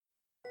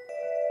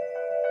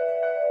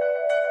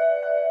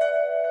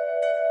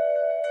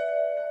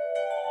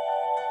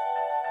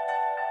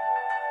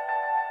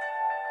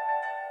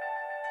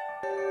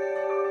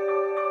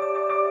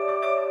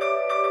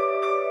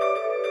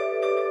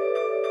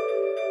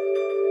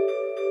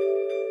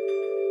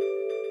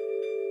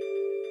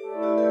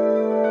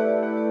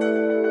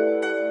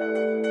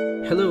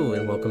Hello,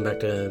 and welcome back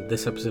to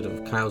this episode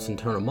of Kyle's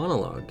Internal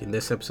Monologue. In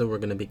this episode, we're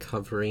going to be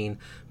covering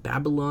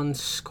Babylon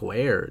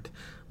Squared.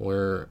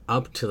 We're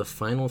up to the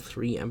final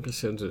 3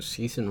 episodes of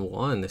Season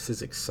 1. This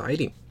is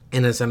exciting.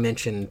 And as I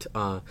mentioned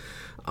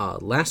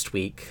last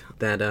week,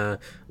 that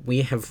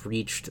we have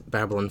reached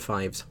Babylon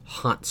 5's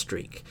hot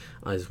streak.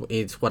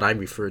 It's what I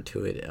refer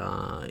to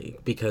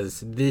it,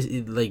 because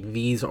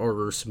these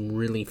are some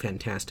really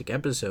fantastic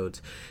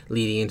episodes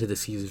leading into the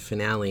season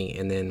finale,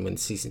 and then when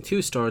Season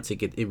 2 starts,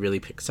 it really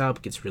picks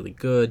up, gets really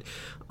good,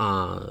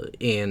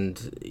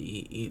 and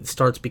it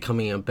starts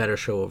becoming a better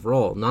show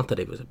overall. Not that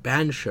it was a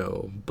bad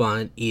show,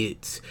 but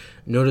its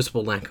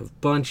noticeable lack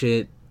of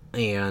budget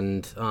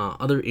and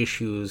other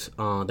issues,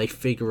 they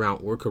figure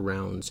out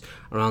workarounds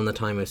around the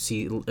time of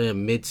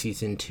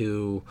mid-season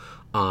 2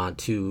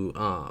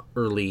 to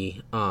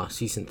early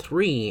season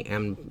 3,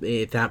 and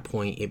at that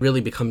point it really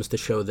becomes the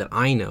show that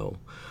I know,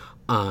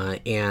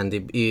 and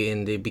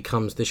it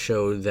becomes the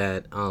show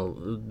that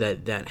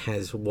that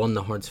has won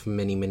the hearts of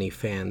many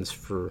fans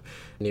for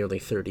nearly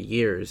 30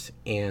 years,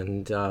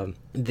 and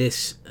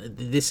this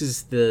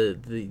is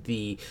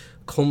the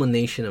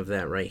culmination of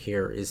that right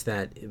here. Is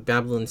that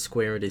Babylon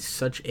Squared is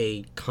such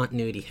a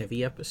continuity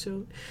heavy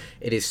episode.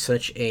 It is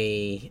such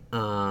a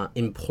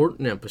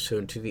important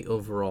episode to the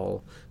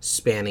overall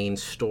spanning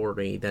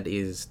story that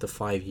is the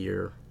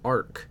 5-year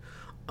arc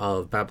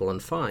of Babylon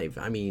 5.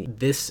 I mean,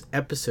 this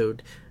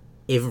episode,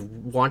 if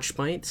watched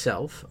by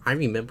itself, I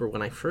remember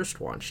when I first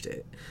watched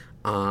it,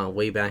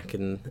 way back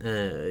in,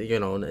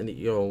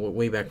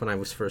 way back when I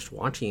was first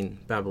watching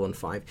Babylon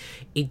 5,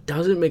 it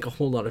doesn't make a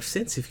whole lot of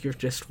sense if you're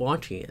just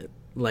watching it,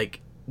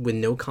 like, with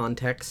no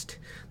context.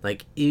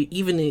 Like,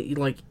 even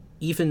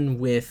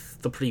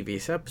with the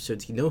previous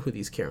episodes, you know who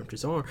these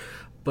characters are,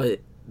 but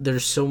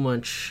there's so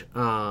much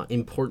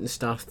important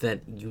stuff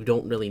that you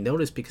don't really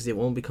notice because it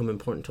won't become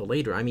important till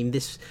later. I mean,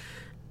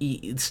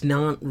 it's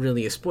not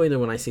really a spoiler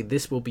when I say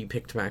this will be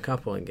picked back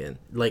up again.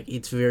 Like,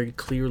 it's very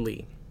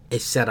clearly a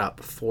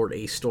setup for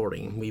a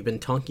story. We've been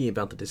talking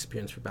about the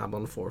disappearance for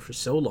Babylon 4 for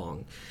so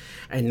long,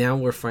 and now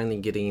we're finally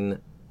getting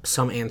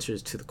some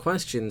answers to the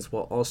questions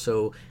while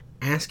also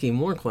asking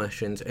more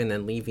questions and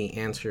then leaving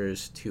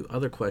answers to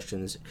other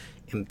questions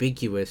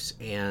ambiguous,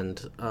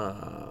 and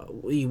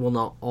we will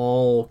not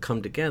all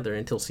come together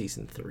until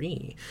season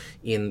 3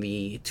 in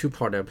the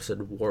 2-part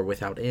episode War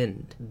Without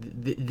End.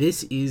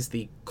 This is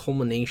the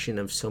culmination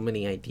of so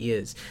many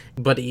ideas,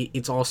 but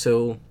it's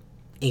also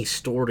a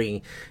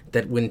story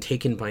that, when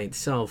taken by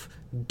itself,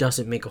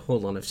 doesn't make a whole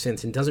lot of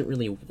sense and doesn't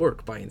really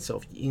work by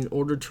itself. In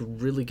order to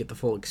really get the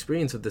full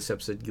experience of this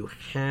episode, you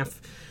have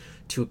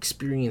to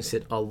experience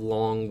it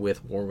along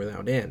with War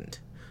Without End,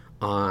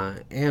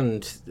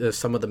 and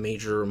some of the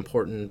major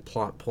important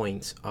plot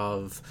points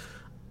of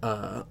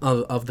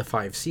the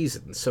 5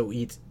 seasons. So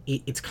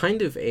it's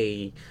kind of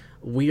a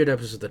weird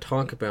episode to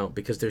talk about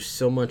because there's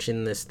so much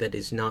in this that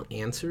is not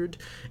answered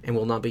and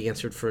will not be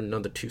answered for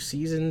another 2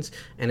 seasons,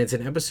 and it's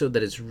an episode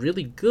that is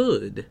really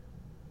good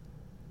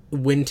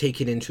when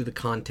taken into the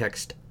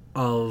context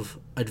of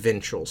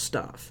adventural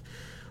stuff.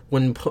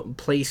 When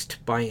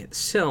placed by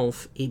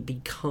itself, it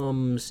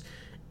becomes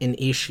an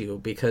issue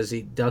because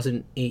it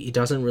doesn't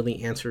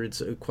really answer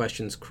its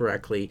questions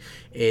correctly.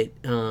 It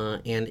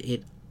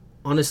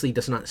honestly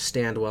does not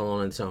stand well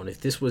on its own.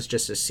 If this was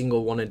just a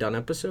single one and done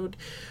episode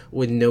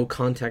with no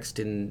context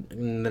in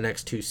the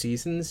next 2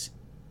 seasons,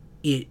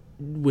 it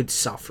would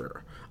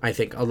suffer. I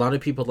think a lot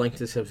of people like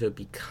this episode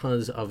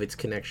because of its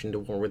connection to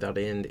War Without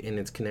End and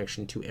its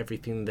connection to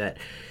everything that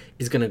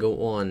is going to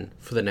go on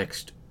for the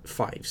next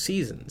 5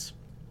 seasons.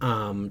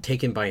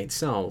 Taken by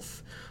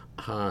itself,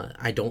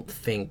 I don't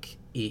think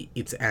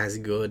it's as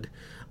good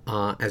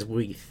as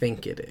we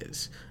think it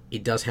is.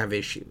 It does have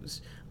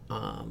issues,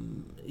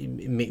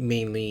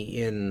 mainly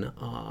in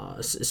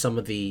some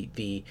of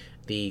the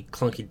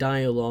clunky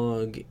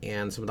dialogue,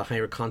 and some of the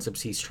higher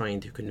concepts he's trying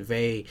to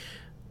convey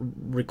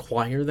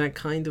require that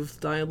kind of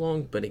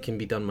dialogue, but it can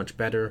be done much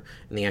better,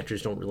 and the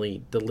actors don't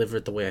really deliver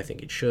it the way I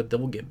think it should. They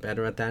will get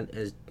better at that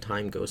as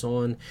time goes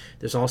on.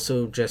 There's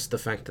also just the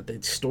fact that the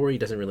story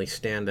doesn't really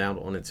stand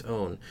out on its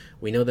own.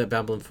 We know that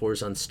Babylon 4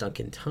 is unstuck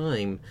in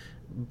time,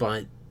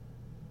 but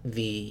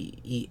it's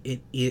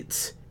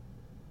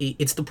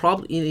the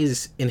problem. It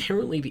is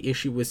inherently the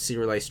issue with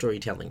serialized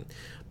storytelling,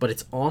 but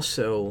it's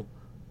also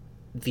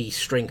the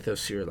strength of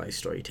serialized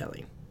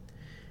storytelling.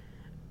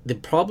 The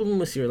problem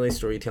with serialized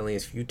storytelling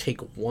is if you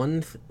take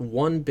one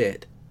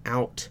bit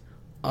out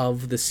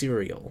of the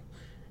serial,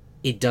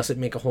 it doesn't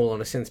make a whole lot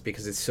of sense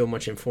because it's so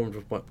much informed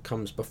of what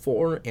comes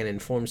before and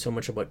informs so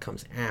much of what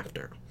comes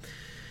after.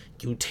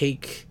 You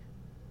take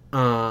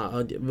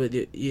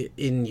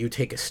you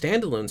take a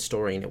standalone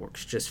story and it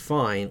works just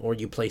fine, or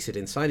you place it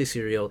inside a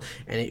serial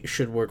and it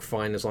should work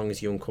fine as long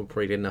as you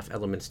incorporate enough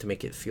elements to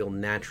make it feel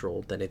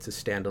natural that it's a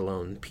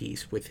standalone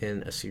piece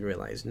within a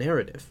serialized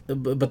narrative.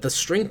 But the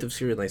strength of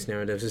serialized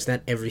narratives is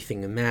that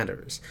everything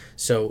matters.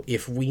 So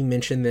if we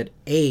mention that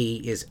A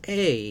is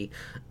A,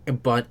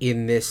 but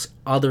in this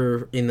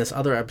other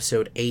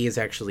episode A is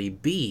actually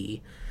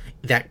B,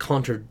 that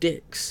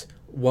contradicts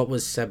what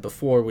was said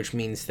before, which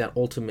means that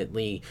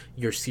ultimately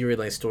your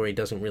serialized story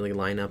doesn't really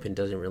line up and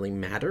doesn't really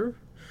matter.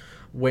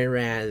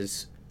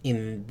 Whereas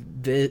in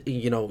the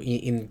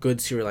in good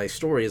serialized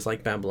stories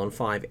like Babylon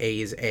 5, A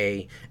is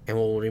A and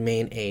will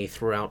remain A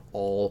throughout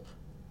all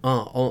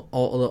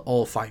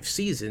 5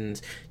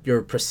 seasons.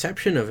 Your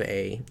perception of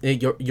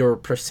your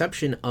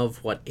perception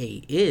of what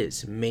A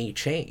is may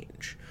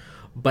change,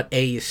 but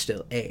A is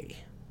still A.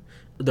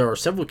 There are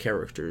several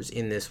characters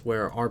in this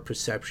where our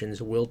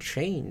perceptions will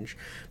change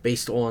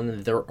based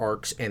on their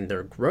arcs and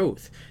their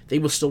growth. They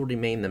will still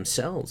remain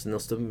themselves and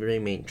they'll still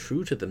remain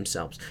true to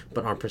themselves,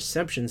 but our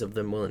perceptions of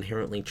them will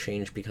inherently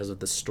change because of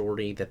the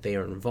story that they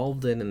are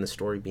involved in and the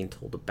story being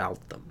told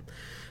about them.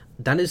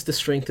 That is the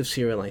strength of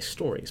serialized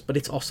stories, but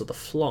it's also the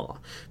flaw,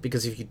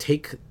 because if you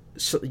take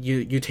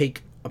you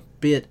take a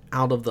bit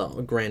out of the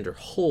grander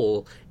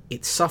whole,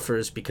 it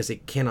suffers because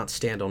it cannot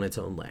stand on its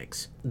own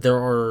legs. There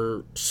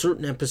are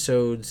certain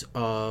episodes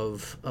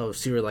of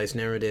serialized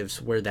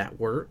narratives where that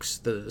works,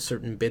 the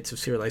certain bits of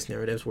serialized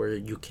narratives where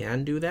you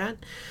can do that.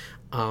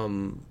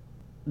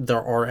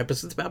 There are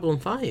episodes of Babylon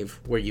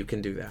 5 where you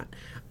can do that.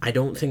 I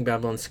don't think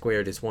Babylon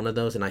Squared is one of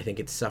those, and I think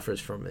it suffers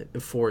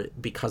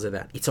because of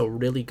that. It's a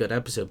really good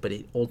episode, but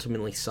it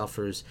ultimately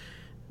suffers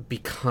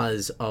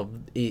because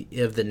of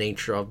the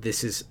nature of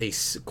this is a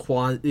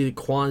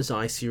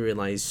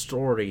quasi-serialized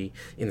story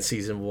in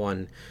season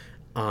 1,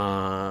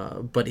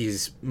 but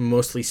is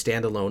mostly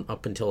standalone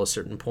up until a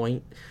certain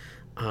point.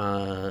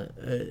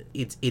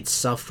 It's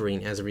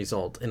suffering as a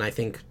result, and I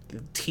think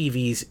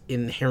TV's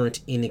inherent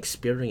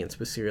inexperience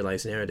with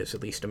serialized narratives,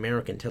 at least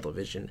American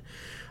television,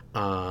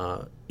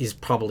 is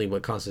probably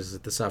what causes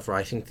it to suffer.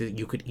 I think that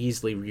you could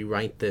easily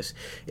rewrite this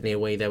in a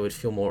way that would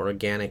feel more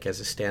organic as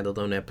a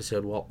standalone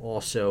episode, while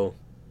also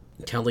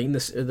telling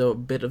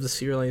the bit of the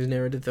serialized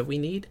narrative that we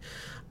need,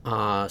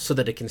 so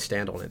that it can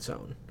stand on its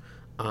own.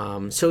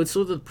 So it's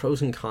sort of the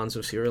pros and cons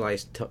of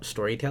serialized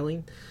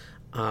storytelling.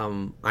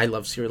 I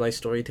love serialized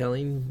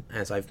storytelling,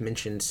 as I've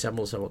mentioned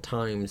several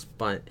times,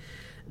 but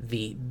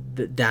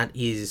that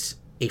is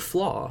a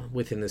flaw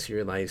within the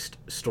serialized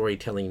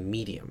storytelling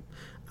medium.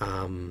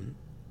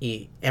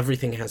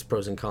 Everything has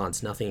pros and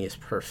cons. Nothing is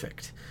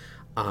perfect.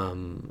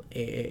 And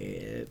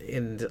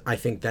I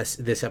think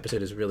this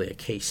episode is really a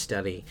case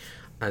study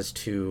as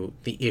to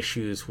the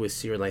issues with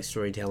serialized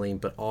storytelling,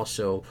 but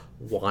also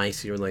why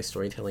serialized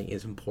storytelling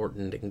is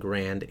important and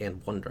grand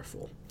and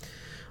wonderful.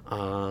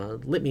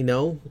 Let me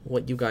know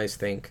what you guys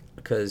think,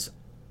 because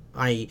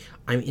I'm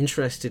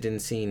interested in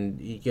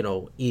seeing,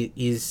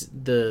 is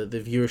the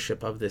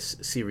viewership of this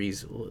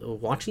series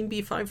watching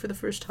B5 for the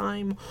first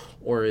time,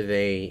 or are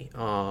they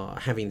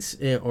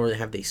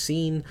have they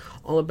seen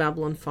all of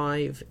Babylon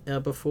 5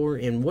 before?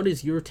 And what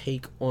is your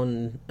take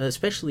on,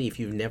 especially if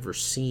you've never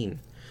seen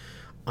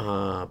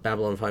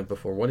Babylon 5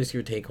 before, what is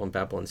your take on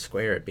Babylon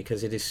Squared?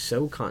 Because it is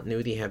so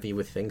continuity heavy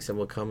with things that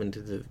will come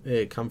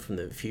from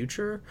the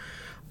future,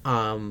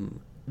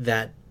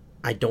 that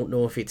I don't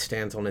know if it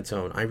stands on its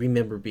own. I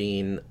remember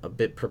being a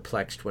bit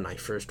perplexed when I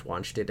first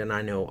watched it, and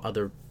I know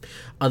other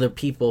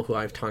people who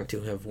I've talked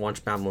to have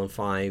watched Babylon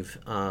 5.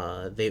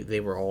 They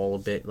were all a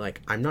bit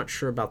like, I'm not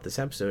sure about this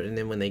episode. And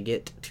then when they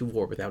get to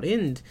War Without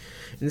End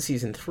in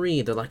season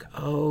 3, they're like,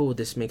 oh,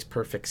 this makes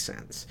perfect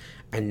sense.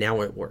 And now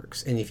it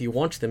works. And if you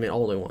watch them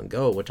all in one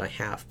go, which I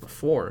have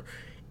before,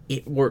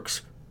 it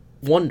works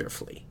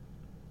wonderfully.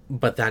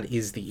 But that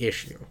is the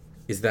issue,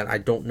 is that I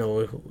don't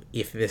know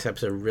if this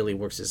episode really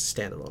works as a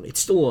standalone.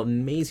 It's still an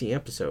amazing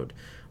episode,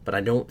 but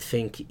I don't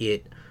think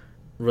it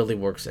really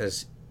works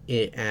as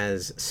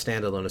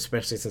standalone,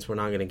 especially since we're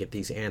not going to get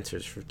these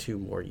answers for 2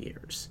 more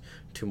years,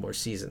 2 more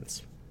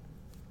seasons.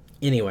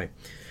 Anyway,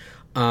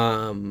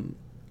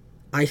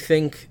 I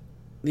think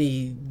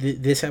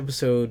this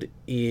episode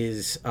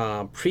is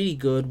pretty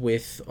good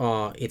with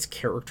its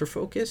character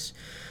focus.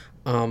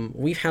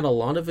 We've had a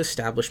lot of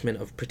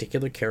establishment of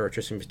particular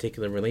characters and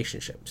particular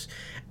relationships,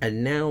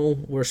 and now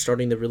we're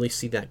starting to really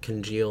see that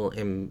congeal,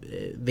 and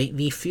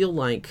they feel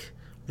like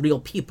real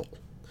people.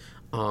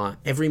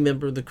 Every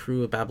member of the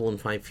crew of Babylon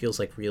 5 feels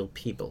like real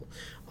people.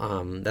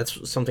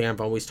 That's something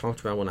I've always talked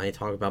about when I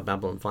talk about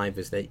Babylon 5,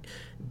 is that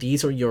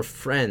these are your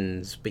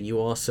friends, but you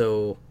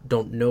also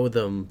don't know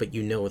them, but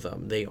you know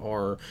them. They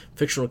are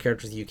fictional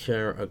characters you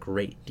care a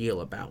great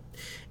deal about.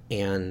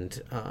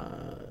 And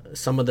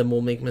some of them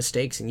will make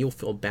mistakes, and you'll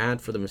feel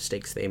bad for the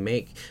mistakes they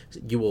make.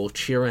 You will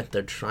cheer at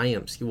their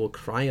triumphs. You will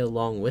cry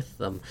along with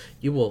them.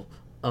 You will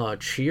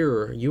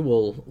cheer. You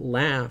will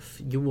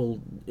laugh. You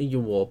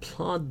will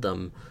applaud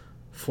them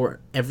for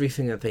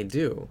everything that they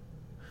do.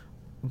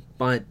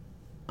 But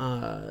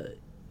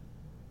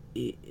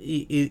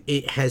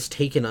it has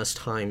taken us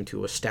time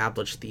to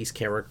establish these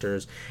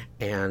characters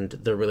and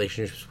their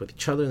relationships with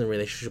each other and the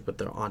relationship with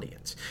their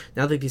audience.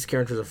 Now that these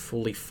characters are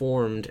fully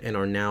formed and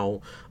are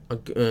now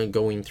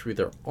going through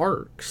their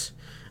arcs,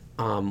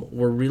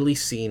 we're really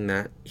seeing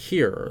that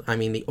here. I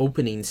mean, the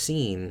opening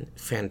scene,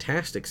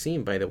 fantastic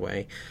scene, by the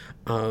way,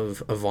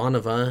 of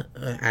Ivanova,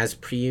 as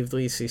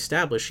previously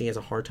established, she has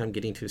a hard time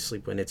getting to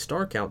sleep when it's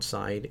dark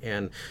outside.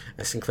 And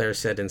as Sinclair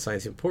said in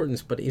Science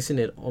Importance, but isn't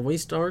it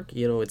always dark?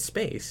 It's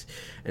space.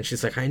 And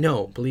she's like, I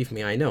know, believe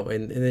me, I know.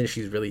 And then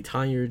she's really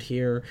tired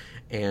here,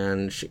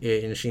 and she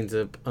ends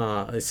up,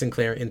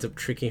 Sinclair ends up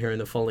tricking her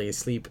into falling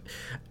asleep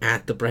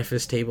at the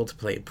breakfast table to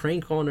play a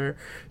prank on her.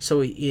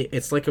 So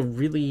it's like a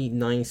really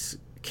nice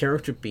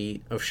character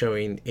beat of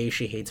showing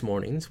she hates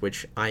mornings,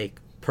 which I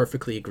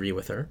perfectly agree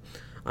with her.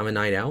 I'm a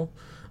night owl.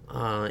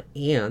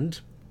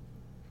 And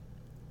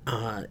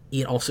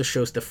it also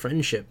shows the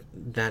friendship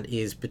that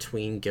is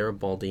between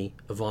Garibaldi,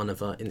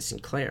 Ivanova, and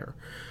Sinclair.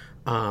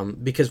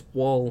 Because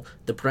while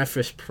the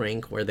breakfast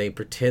prank where they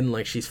pretend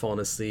like she's fallen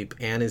asleep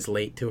and is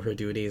late to her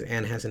duties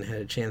and hasn't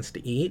had a chance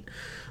to eat,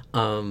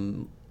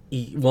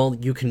 while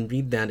you can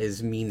read that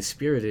as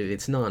mean-spirited,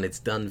 it's not. It's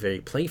done very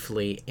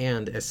playfully,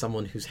 and as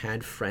someone who's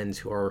had friends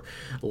who are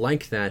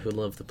like that, who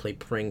love to play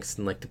pranks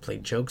and like to play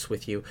jokes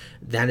with you,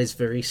 that is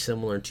very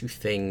similar to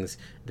things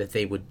that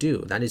they would do.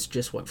 That is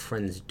just what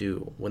friends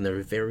do when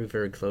they're very,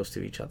 very close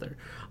to each other.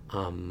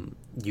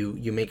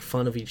 You make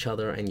fun of each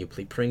other and you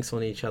play pranks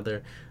on each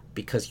other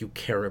because you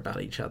care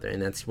about each other, and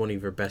that's one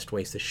of your best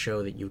ways to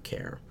show that you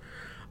care.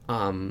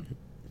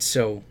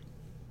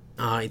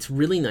 It's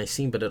really nice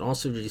scene, but it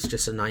also is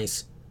just a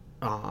nice,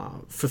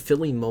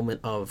 fulfilling moment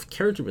of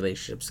character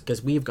relationships,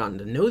 because we've gotten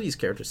to know these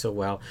characters so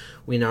well,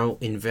 we're now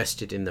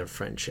invested in their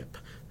friendship.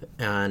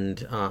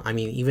 And,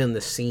 even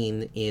the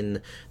scene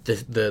in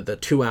the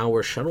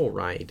 2-hour shuttle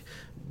ride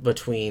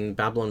between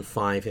Babylon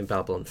 5 and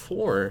Babylon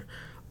 4,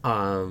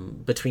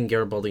 between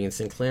Garibaldi and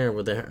Sinclair,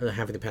 where they're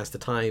having to pass the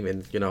time,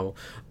 and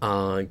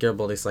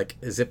Garibaldi's like,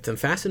 zip them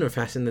fasten or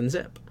fasten then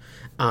zip.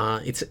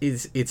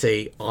 It's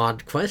a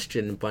odd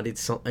question, but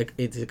it's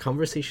a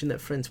conversation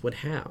that friends would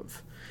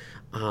have.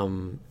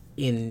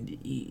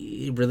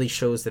 It really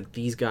shows that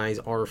these guys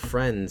are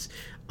friends,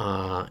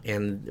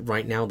 and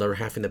right now they're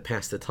having to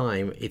pass the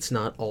time. It's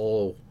not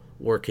all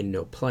work and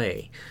no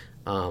play.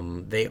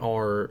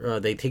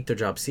 They take their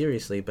job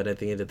seriously, but at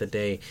the end of the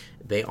day,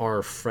 they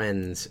are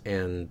friends,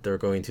 and they're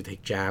going to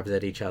take jabs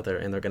at each other,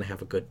 and they're going to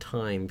have a good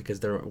time because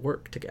they're at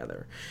work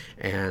together.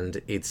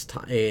 And it's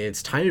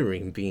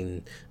tiring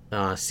being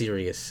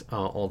serious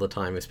all the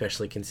time,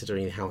 especially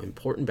considering how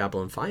important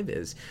Babylon 5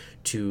 is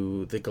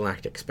to the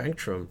galactic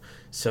spectrum.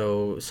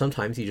 So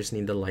sometimes you just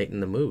need to lighten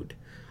the mood.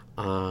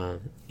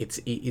 It's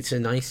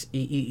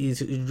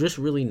just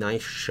really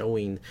nice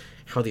showing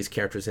how these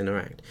characters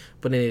interact.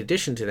 But in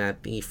addition to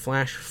that, the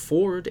flash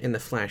forward and the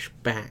flash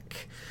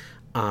back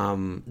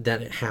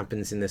that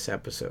happens in this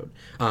episode.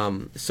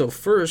 So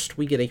first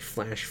we get a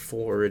flash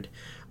forward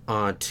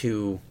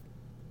to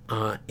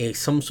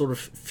some sort of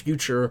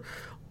future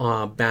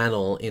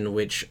battle in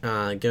which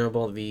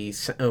Garibaldi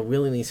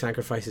willingly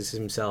sacrifices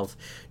himself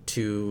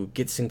to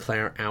get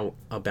Sinclair out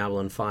of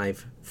Babylon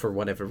 5 for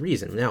whatever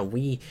reason. Now,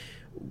 we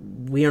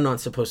are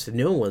not supposed to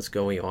know what's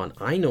going on.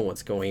 I know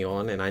what's going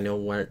on, and I know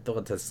what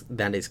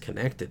that is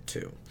connected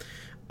to.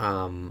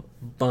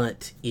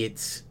 But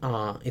it's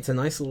a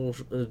nice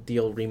little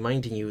deal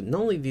reminding you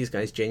not only these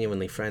guys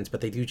genuinely friends, but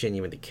they do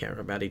genuinely care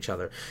about each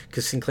other,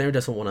 because Sinclair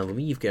doesn't want to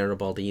leave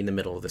Garibaldi in the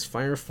middle of this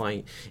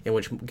firefight in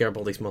which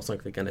Garibaldi's most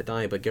likely going to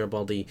die, but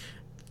Garibaldi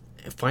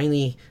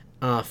finally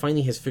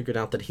has figured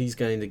out that he's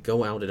going to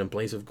go out in a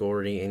blaze of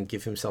glory and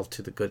give himself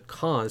to the good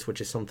cause,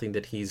 which is something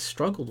that he's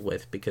struggled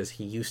with, because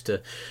he used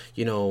to,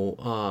 in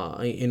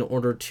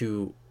order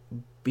to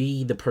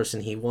be the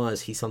person he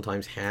was, he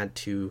sometimes had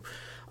to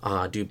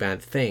do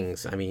bad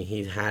things. I mean,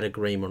 he had a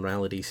gray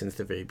morality since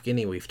the very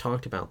beginning. We've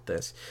talked about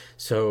this.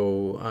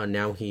 So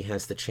now he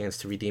has the chance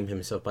to redeem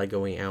himself by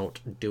going out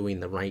doing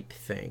the right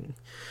thing.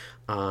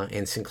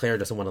 And Sinclair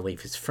doesn't want to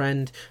leave his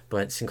friend,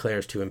 but Sinclair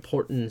is too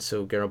important,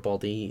 so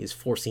Garibaldi is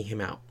forcing him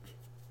out.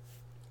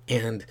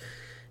 And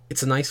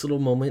it's a nice little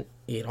moment.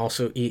 It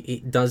also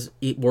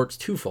it works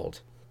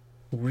twofold,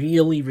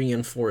 really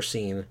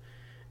reinforcing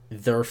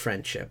their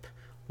friendship,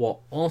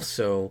 while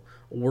also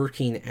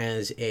working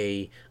as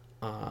a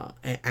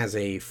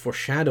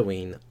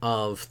foreshadowing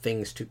of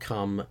things to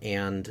come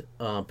and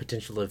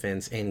potential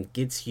events, and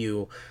gets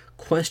you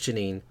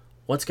questioning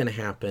what's going to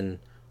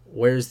happen.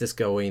 Where is this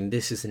going?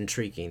 This is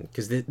intriguing,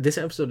 because this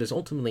episode is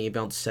ultimately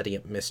about setting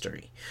up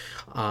mystery.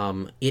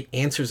 It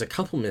answers a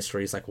couple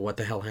mysteries, like what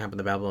the hell happened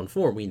to Babylon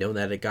 4? We know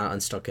that it got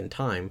unstuck in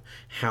time.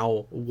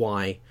 How,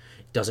 why,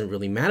 doesn't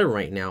really matter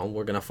right now.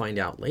 We're going to find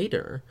out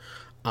later.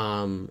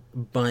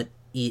 But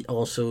it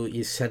also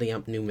is setting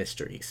up new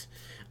mysteries.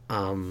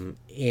 The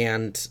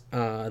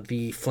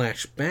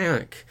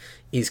flashback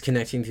is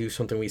connecting to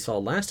something we saw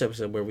last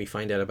episode, where we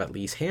find out about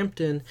Lise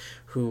Hampton,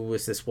 who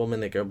was this woman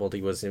that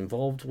Garibaldi was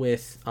involved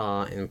with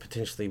and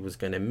potentially was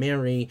going to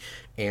marry,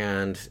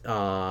 and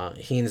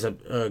he ends up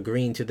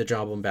agreeing to the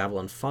job on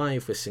Babylon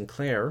 5 with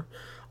Sinclair,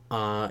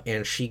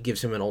 and she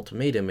gives him an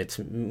ultimatum. It's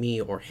me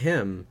or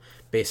him,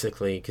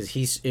 basically,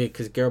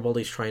 because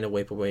Garibaldi's trying to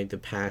wipe away the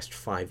past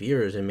 5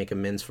 years and make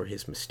amends for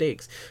his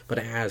mistakes. But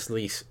as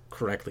Lise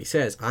correctly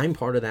says, I'm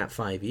part of that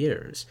 5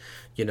 years.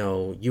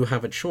 You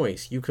have a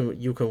choice. You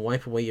can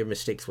wipe away your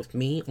mistakes with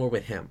me or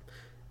with him.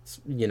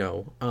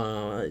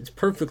 It's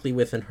perfectly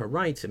within her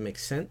rights. It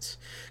makes sense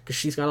because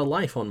she's got a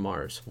life on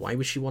Mars. Why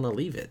would she want to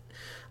leave it?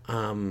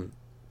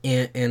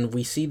 And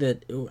we see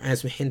that,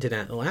 as hinted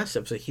at in the last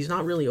episode, he's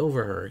not really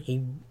over her.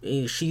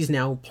 She's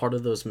now part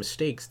of those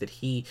mistakes that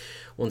he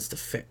wants to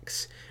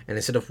fix. And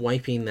instead of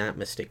wiping that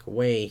mistake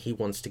away, he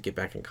wants to get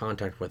back in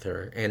contact with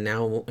her. And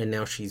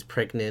now she's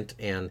pregnant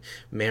and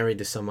married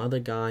to some other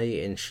guy,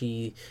 and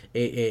she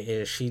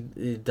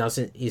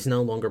is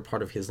no longer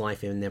part of his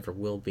life and never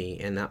will be.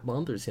 And that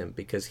bothers him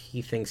because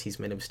he thinks he's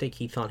made a mistake.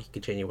 He thought he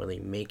could genuinely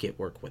make it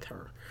work with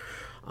her.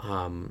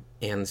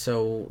 And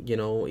so,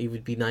 it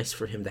would be nice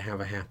for him to have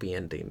a happy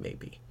ending,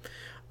 maybe.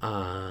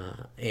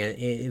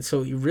 And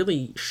so it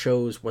really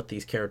shows what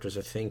these characters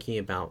are thinking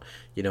about.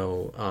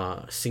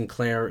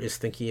 Sinclair is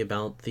thinking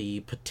about the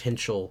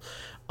potential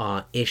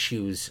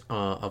issues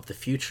of the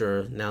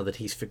future now that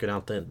he's figured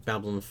out that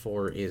Babylon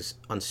 4 is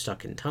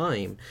unstuck in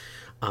time.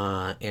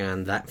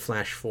 And that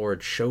flash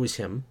forward shows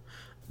him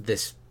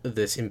this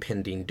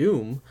impending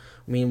doom.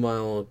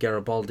 Meanwhile,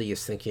 Garibaldi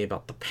is thinking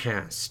about the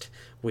past,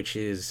 which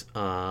is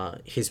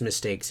his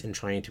mistakes in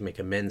trying to make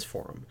amends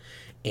for him.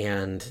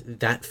 And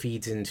that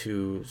feeds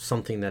into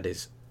something that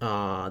is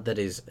a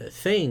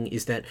thing,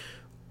 is that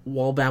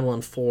while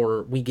Babylon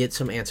 4, we get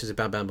some answers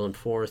about Babylon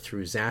 4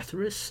 through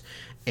Zathras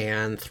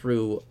and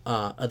through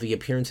the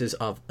appearances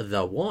of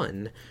the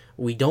One,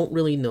 we don't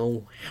really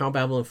know how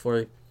Babylon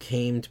 4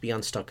 came to be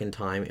unstuck in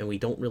time, and we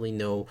don't really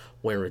know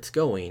where it's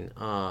going.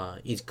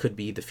 It could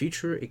be the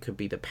future, it could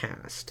be the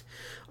past.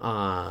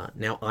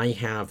 Now, I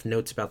have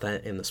notes about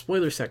that in the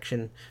spoiler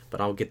section,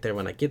 but I'll get there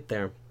when I get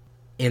there.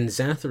 And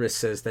Zathras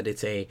says that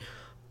it's a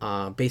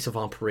base of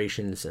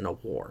operations in a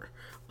war.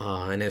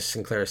 And as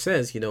Sinclair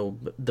says,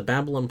 the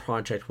Babylon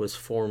Project was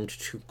formed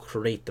to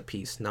create the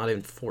peace, not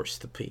enforce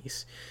the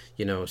peace.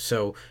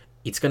 So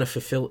it's going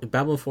to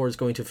Babylon 4 is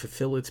going to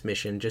fulfill its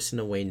mission just in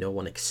a way no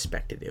one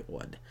expected it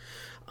would.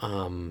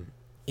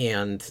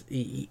 And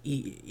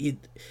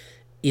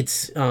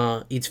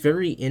it's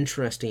very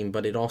interesting,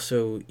 but it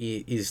also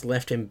is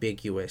left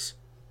ambiguous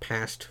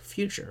past,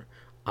 future.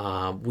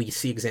 We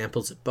see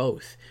examples of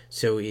both,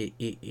 so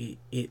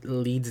it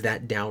leads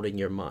that doubt in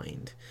your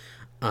mind.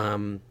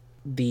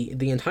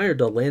 The entire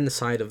Delenn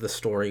side of the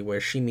story,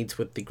 where she meets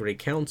with the Great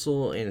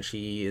Council and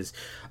she is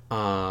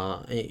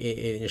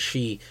and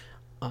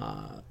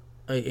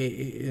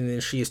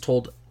she is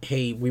told,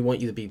 hey, we want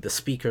you to be the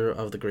speaker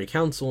of the Great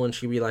Council, and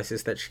she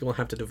realizes that she will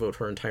have to devote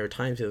her entire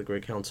time to the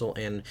Great Council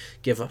and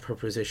give up her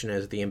position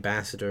as the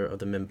ambassador of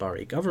the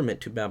Minbari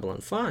government to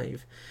Babylon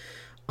 5.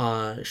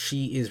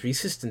 She is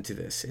resistant to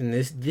this, and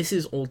this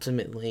is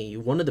ultimately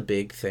one of the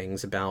big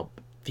things about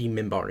the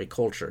Minbari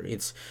culture.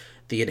 It's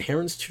the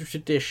adherence to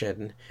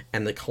tradition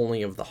and the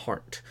calling of the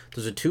heart.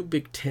 Those are two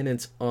big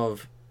tenets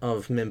of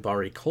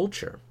Minbari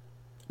culture,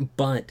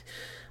 but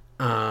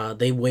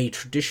they weigh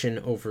tradition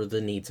over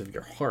the needs of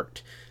your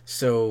heart.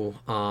 So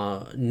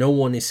no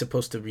one is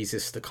supposed to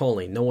resist the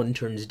calling. No one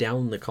turns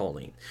down the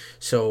calling.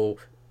 So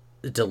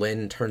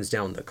Delenn turns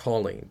down the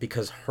calling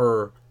because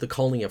the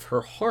calling of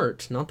her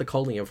heart, not the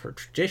calling of her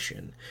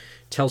tradition,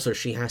 tells her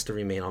she has to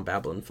remain on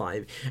Babylon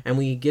 5. And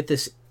we get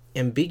this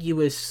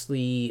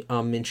ambiguously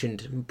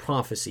mentioned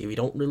prophecy. We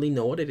don't really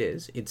know what it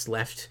is. It's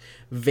left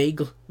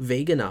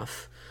vague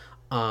enough.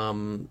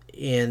 And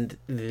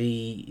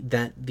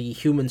that the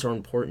humans are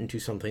important to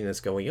something that's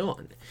going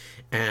on,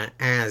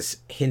 as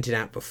hinted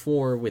at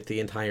before with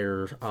the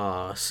entire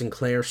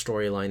Sinclair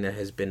storyline that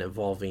has been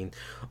evolving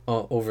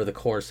over the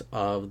course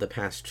of the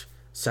past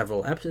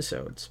several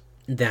episodes.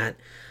 That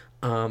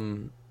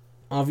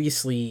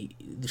obviously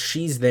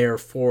she's there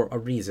for a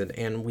reason,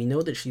 and we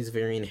know that she's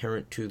very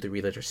inherent to the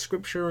religious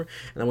scripture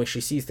and the way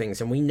she sees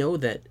things, and we know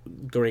that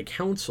Great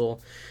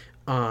Council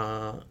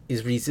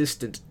is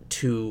resistant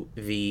to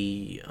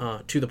the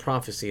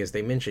prophecy, as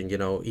they mentioned.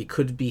 It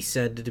could be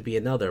said to be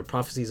another.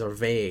 Prophecies are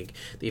vague.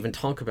 They even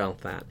talk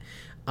about that.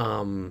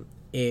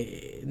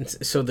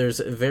 So there's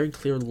a very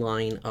clear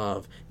line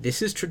of,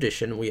 this is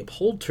tradition, we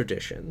uphold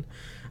tradition,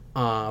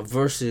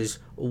 versus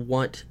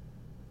what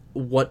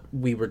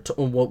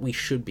we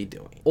should be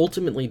doing.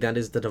 Ultimately, that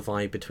is the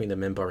divide between the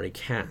Minbari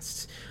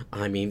castes.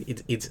 I mean,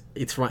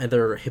 it's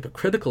rather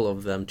hypocritical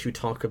of them to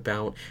talk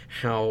about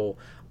how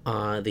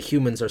the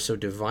humans are so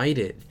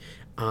divided.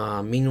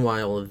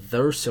 Meanwhile,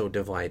 they're so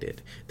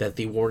divided that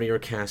the warrior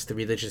caste, the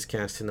religious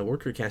caste, and the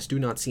worker caste do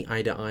not see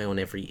eye to eye on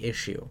every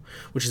issue,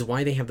 which is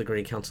why they have the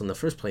Great Council in the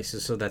first place,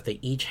 is so that they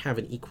each have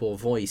an equal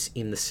voice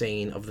in the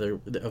saying of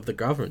the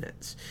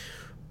governance.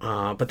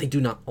 But they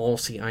do not all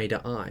see eye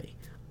to eye,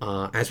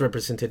 as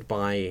represented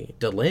by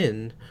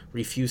Delenn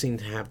refusing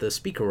to have the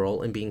speaker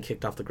role and being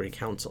kicked off the Great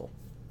Council.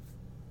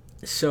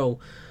 So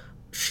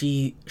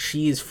she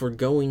is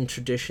forgoing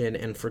tradition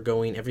and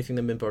forgoing everything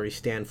the Minbari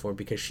stand for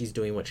because she's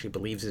doing what she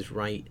believes is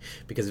right,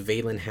 because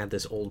Valen had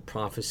this old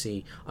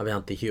prophecy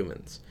about the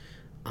humans.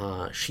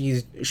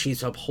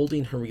 She's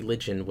upholding her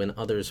religion when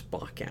others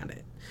balk at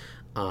it.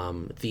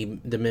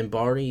 The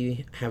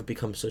Minbari have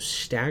become so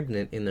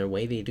stagnant in their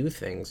way they do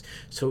things,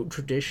 so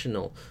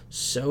traditional,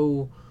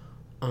 so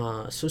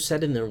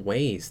set in their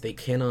ways, they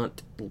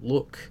cannot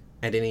look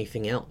at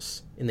anything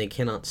else, and they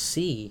cannot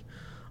see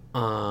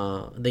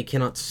what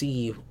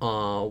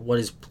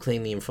is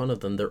plainly in front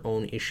of them, their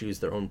own issues,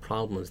 their own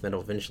problems that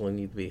eventually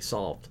need to be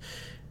solved.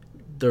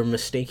 They're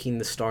mistaking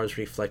the stars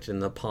reflected in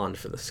the pond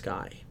for the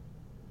sky.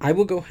 I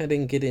will go ahead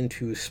and get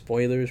into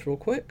spoilers real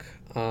quick,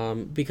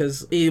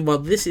 because while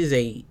this is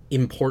a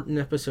important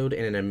episode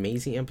and an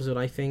amazing episode,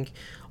 I think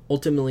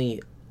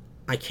ultimately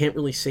I can't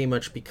really say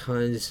much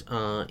because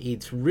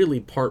it's really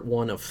part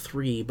 1 of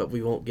 3, but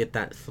we won't get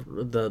that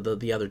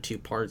the other 2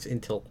 parts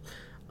until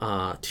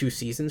 2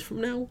 seasons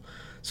from now.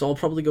 So I'll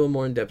probably go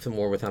more in depth and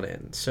more without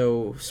end.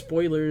 So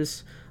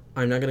spoilers.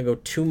 I'm not going to go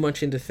too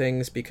much into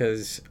things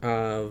because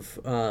of,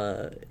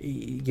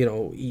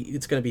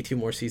 it's going to be 2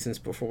 more seasons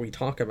before we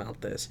talk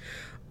about this.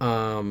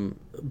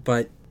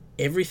 But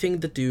everything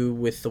to do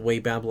with the way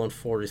Babylon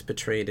 4 is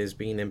portrayed as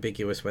being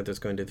ambiguous, whether it's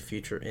going to the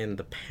future and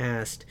the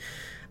past,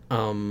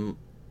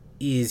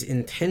 is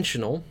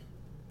intentional.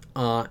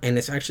 And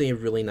it's actually a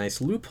really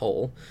nice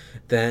loophole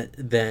that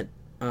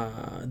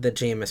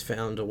JMS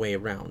found a way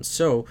around.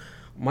 So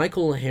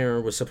Michael O'Hare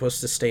was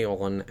supposed to stay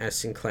on as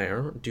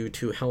Sinclair. Due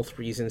to health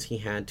reasons, he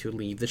had to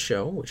leave the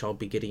show, which I'll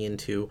be getting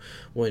into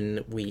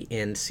when we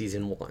end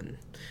season 1.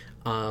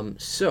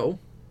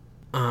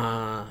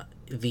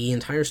 The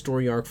entire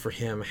story arc for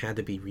him had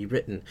to be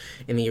rewritten.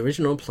 In the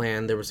original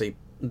plan, there was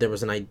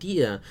an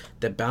idea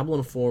that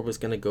Babylon 4 was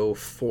going to go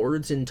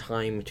forwards in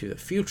time to the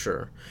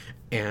future,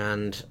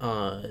 and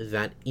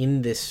that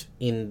in this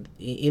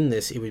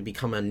it would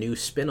become a new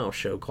spin-off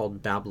show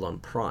called Babylon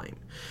Prime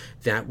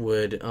that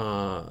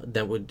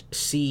would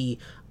see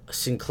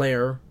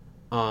Sinclair,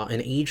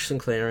 an aged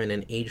Sinclair and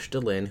an aged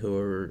Delenn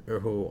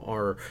who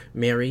are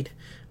married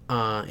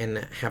and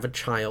have a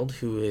child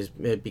who is,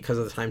 because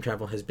of the time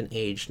travel, has been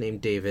aged,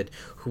 named David,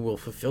 who will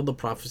fulfill the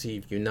prophecy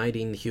of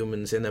uniting the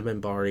humans and the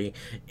Minbari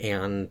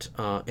and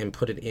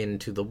put it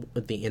into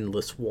the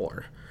endless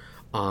war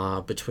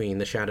between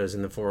the Shadows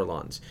and the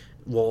Vorlons.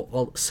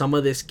 Well, some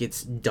of this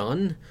gets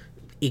done.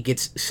 It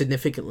gets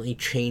significantly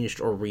changed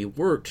or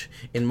reworked,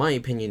 in my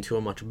opinion, to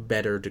a much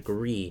better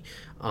degree.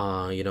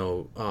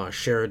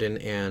 Sheridan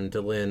and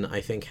Delenn,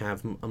 I think,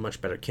 have a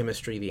much better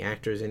chemistry. The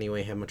actors,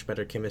 anyway, have much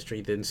better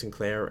chemistry than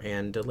Sinclair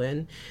and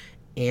Delenn.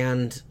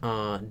 And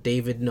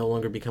David no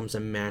longer becomes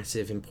a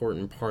massive,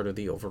 important part of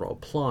the overall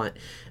plot.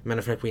 Matter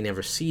of fact, we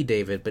never see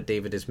David, but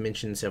David is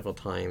mentioned several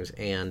times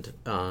and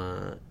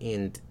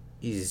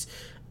is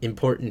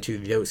important to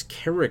those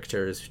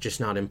characters, just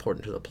not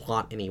important to the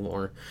plot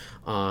anymore.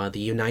 The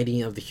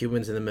uniting of the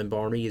humans and the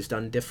Minbari is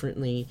done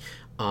differently,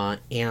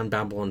 and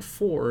Babylon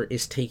 4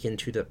 is taken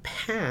to the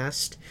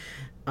past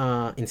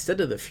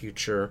instead of the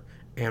future,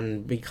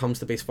 and becomes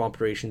the base of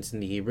operations in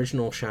the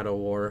original Shadow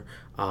War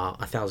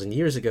 1,000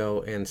 years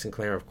ago, and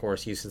Sinclair, of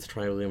course, uses the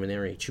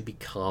Triluminary to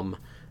become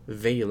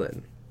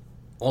Valen.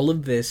 All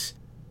of this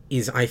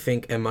is, I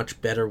think, a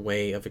much better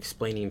way of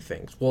explaining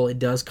things. Well, it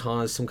does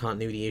cause some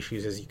continuity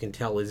issues, as you can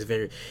tell.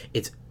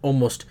 It's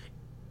almost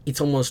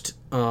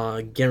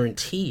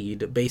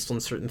guaranteed, based on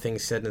certain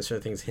things said and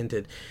certain things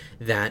hinted,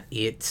 that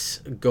it's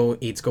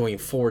going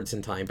forwards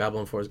in time.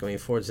 Babylon 4 is going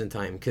forwards in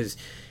time, because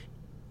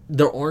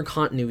there are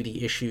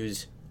continuity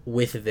issues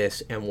with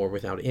this and War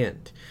Without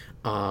End.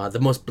 The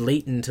most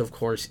blatant, of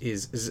course,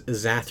 is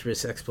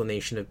Zathras'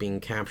 explanation of being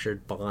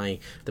captured by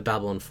the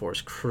Babylon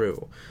 4's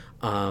crew.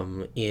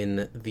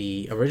 In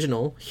the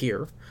original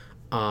here,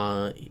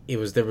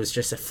 there was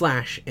just a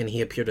flash and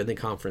he appeared in the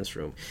conference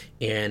room.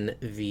 In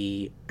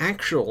the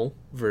actual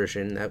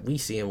version that we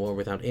see in War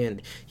Without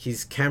End,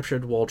 he's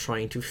captured while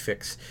trying to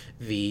fix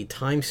the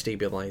time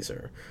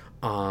stabilizer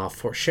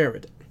for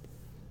Sheridan.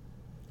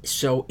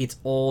 So it's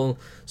all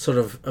sort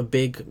of a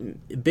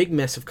big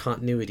mess of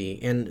continuity,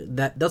 and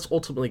that's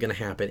ultimately going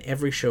to happen.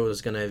 Every show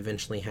is going to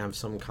eventually have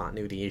some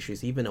continuity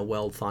issues, even a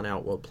well thought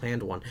out, well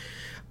planned one,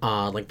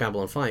 like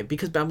Babylon 5,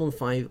 because Babylon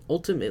 5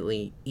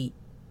 ultimately,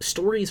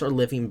 stories are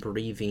living,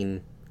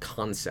 breathing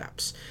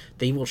concepts.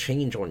 They will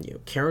change on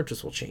you.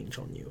 Characters will change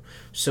on you.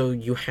 So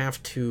you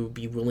have to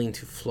be willing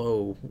to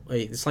flow.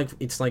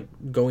 It's like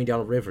going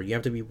down a river. You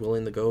have to be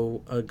willing to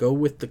go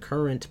with the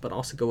current, but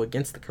also go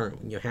against the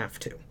current when you have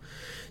to.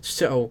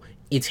 So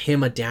it's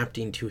him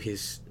adapting to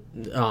his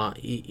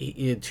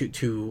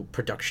to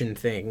production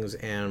things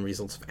and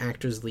results of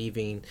actors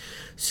leaving.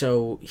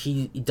 So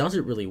he does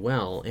it really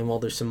well. And while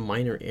there's some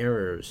minor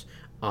errors,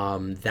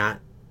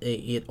 that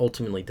it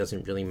ultimately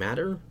doesn't really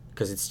matter,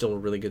 because it's still a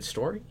really good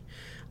story.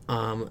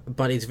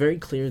 But it's very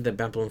clear that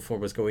Babylon 4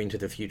 was going to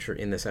the future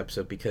in this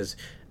episode, because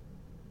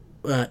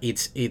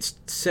it's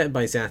said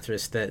by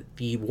Zathras that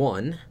the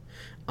One,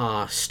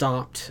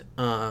 stopped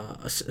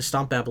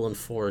Babylon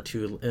 4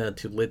 to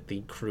let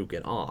the crew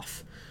get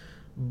off.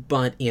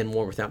 But in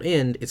War Without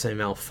End, it's a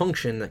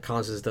malfunction that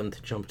causes them to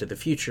jump to the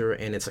future,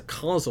 and it's a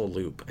causal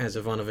loop. As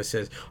Ivanova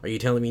says, "Are you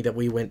telling me that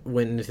we went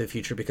into the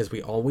future because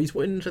we always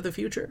went into the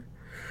future?"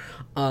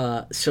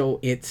 So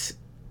it's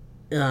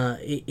a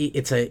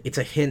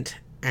hint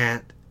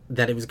at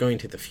that it was going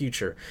to the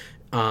future.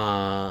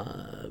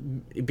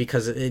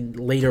 Because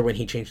later when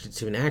he changed it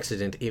to an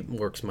accident, it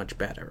works much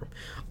better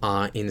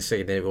in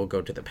saying that it will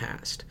go to the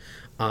past.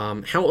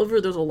 However,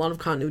 there's a lot of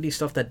continuity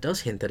stuff that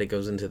does hint that it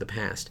goes into the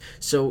past.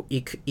 So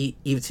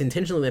it's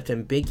intentionally left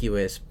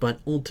ambiguous, but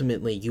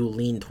ultimately you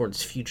lean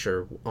towards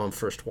future on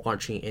first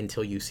watching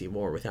until you see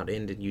War Without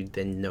End, and you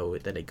then know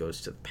that it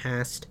goes to the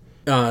past.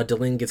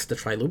 Delenn gets the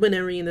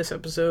Triluminary in this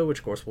episode, which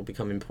of course will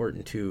become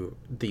important to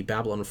the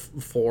Babylon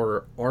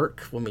 4 arc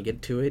when we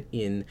get to it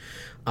in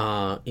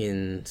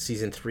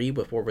season 3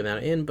 with War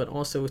Without End, but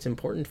also it's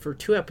important for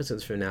 2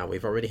 episodes from now.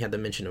 We've already had the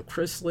mention of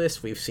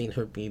Chrysalis. We've seen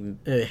her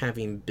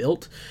having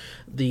built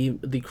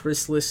the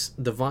Chrysalis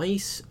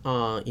device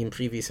in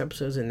previous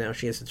episodes, and now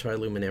she has the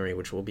Triluminary,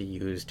 which will be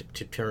used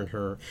to turn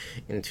her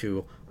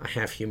into a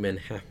half-human,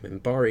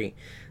 half-Minbari.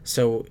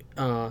 So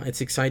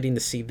it's exciting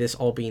to see this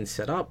all being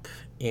set up,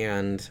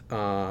 and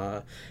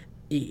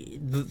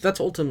that's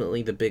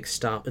ultimately the big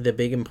stuff. The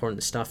big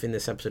important stuff in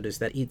this episode is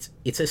that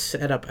it's a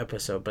setup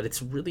episode, but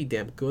it's a really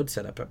damn good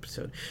setup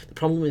episode. The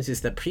problem is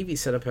that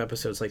previous setup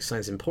episodes like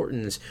Signs of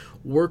Importance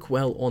work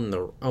well on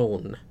their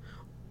own,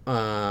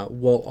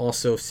 while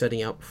also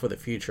setting up for the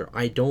future.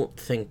 I don't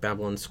think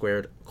Babylon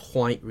Squared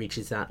quite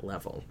reaches that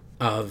level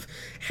of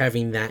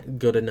having that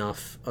good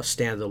enough a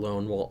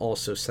standalone while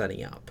also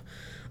setting up.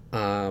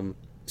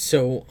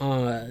 So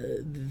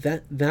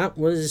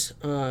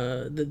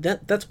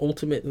that's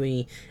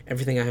ultimately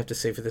everything I have to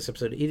say for this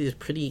episode.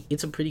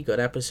 It's a pretty good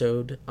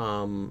episode,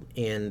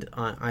 and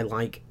I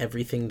like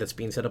everything that's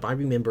being set up. I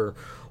remember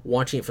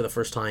watching it for the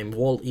first time.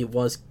 Well, it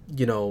was,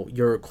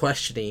 you're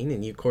questioning,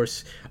 and of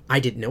course I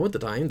didn't know at the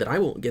time that I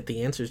won't get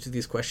the answers to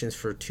these questions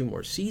for 2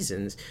 more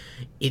seasons.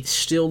 It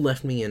still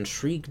left me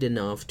intrigued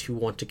enough to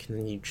want to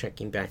continue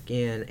checking back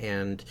in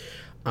and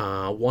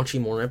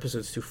watching more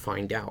episodes to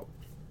find out.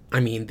 I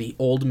mean, the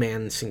old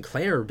man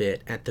Sinclair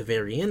bit at the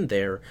very end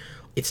there,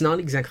 it's not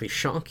exactly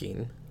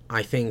shocking.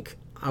 I think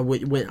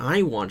when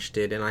I watched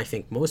it, and I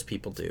think most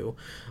people do,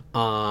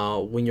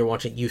 when you're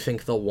watching, you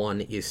think the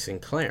one is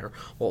Sinclair.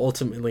 Well,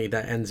 ultimately,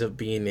 that ends up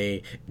being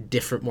a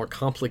different, more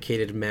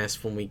complicated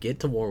mess when we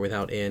get to War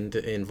Without End,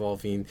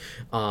 involving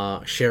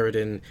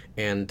Sheridan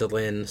and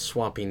Delenn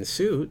swapping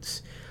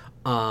suits.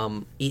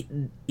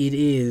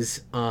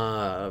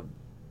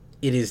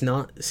 It is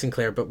not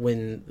Sinclair, but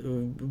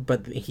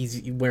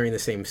he's wearing the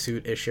same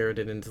suit as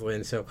Sheridan and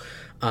Delenn. So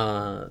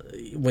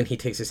when he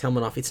takes his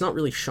helmet off, it's not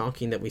really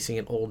shocking that we see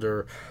an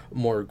older,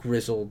 more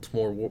grizzled,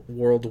 more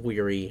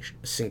world-weary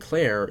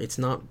Sinclair. It's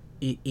not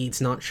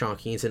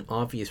shocking. It's an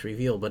obvious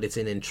reveal, but it's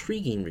an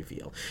intriguing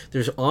reveal.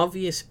 There's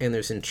obvious and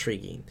there's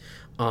intriguing.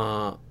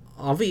 An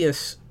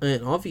obvious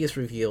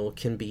reveal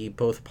can be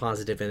both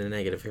positive and a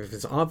negative. If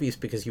it's obvious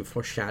because you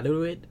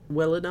foreshadow it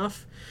well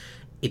enough,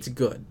 it's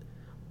good.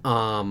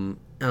 And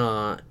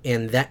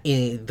that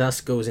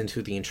thus goes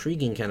into the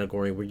intriguing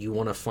category where you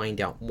want to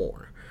find out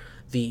more.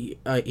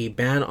 A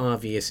bad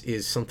obvious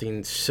is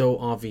something so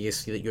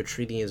obvious that you're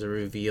treating as a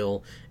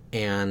reveal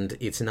and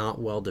it's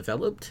not well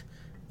developed.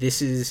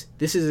 This is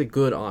a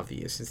good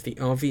obvious. It's the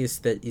obvious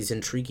that is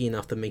intriguing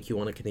enough to make you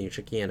want to continue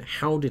checking in.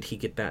 How did he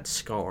get that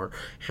scar?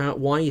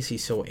 Why is he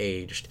so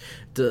aged?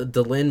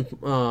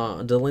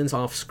 Delenn's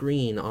off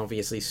screen,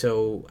 obviously.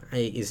 So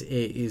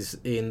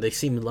and they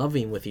seem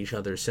loving with each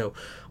other. So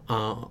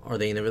are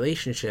they in a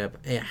relationship?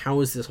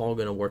 How is this all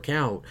going to work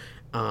out?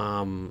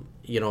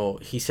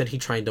 He said he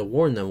tried to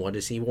warn them. What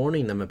is he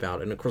warning them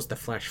about? And of course, the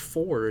flash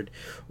forward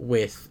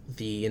with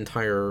the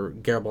entire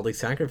Garibaldi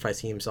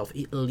sacrificing himself,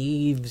 it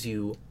leaves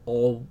you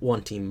all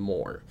wanting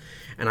more.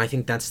 And I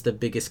think that's the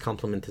biggest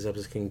compliment this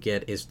episode can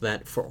get, is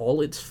that for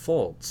all its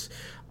faults,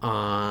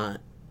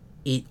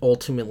 it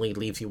ultimately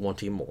leaves you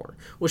wanting more,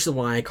 which is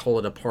why I call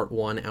it a part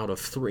 1 out of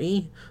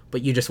 3,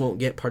 but you just won't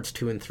get parts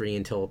 2 and 3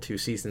 until 2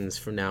 seasons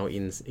from now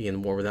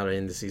in War Without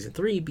End of season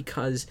 3,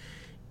 because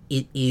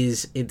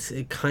it's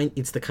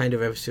the kind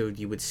of episode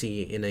you would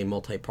see in a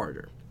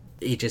multi-parter.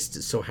 It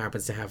just so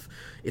happens to have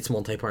its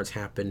multi-parts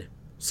happen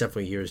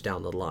several years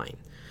down the line.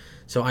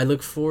 So I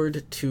look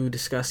forward to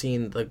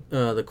discussing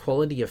the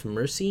quality of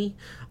mercy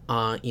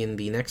in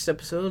the next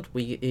episode.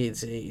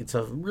 It's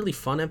a really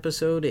fun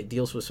episode. It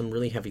deals with some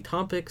really heavy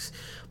topics,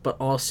 but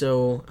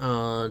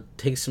also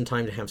takes some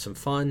time to have some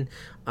fun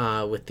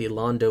with the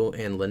Londo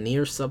and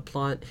Lanier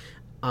subplot,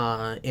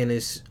 and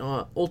is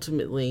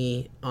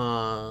ultimately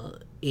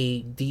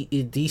a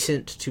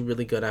decent to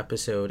really good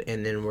episode.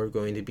 And then we're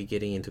going to be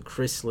getting into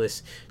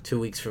Chrysalis 2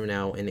 weeks from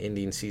now and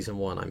ending season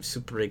 1. I'm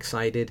super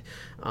excited.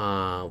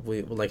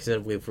 Like I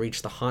said, we've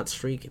reached the hot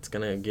streak. It's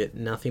gonna get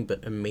nothing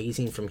but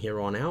amazing from here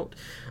on out.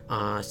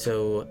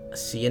 So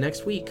see you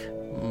next week.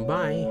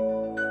 Bye.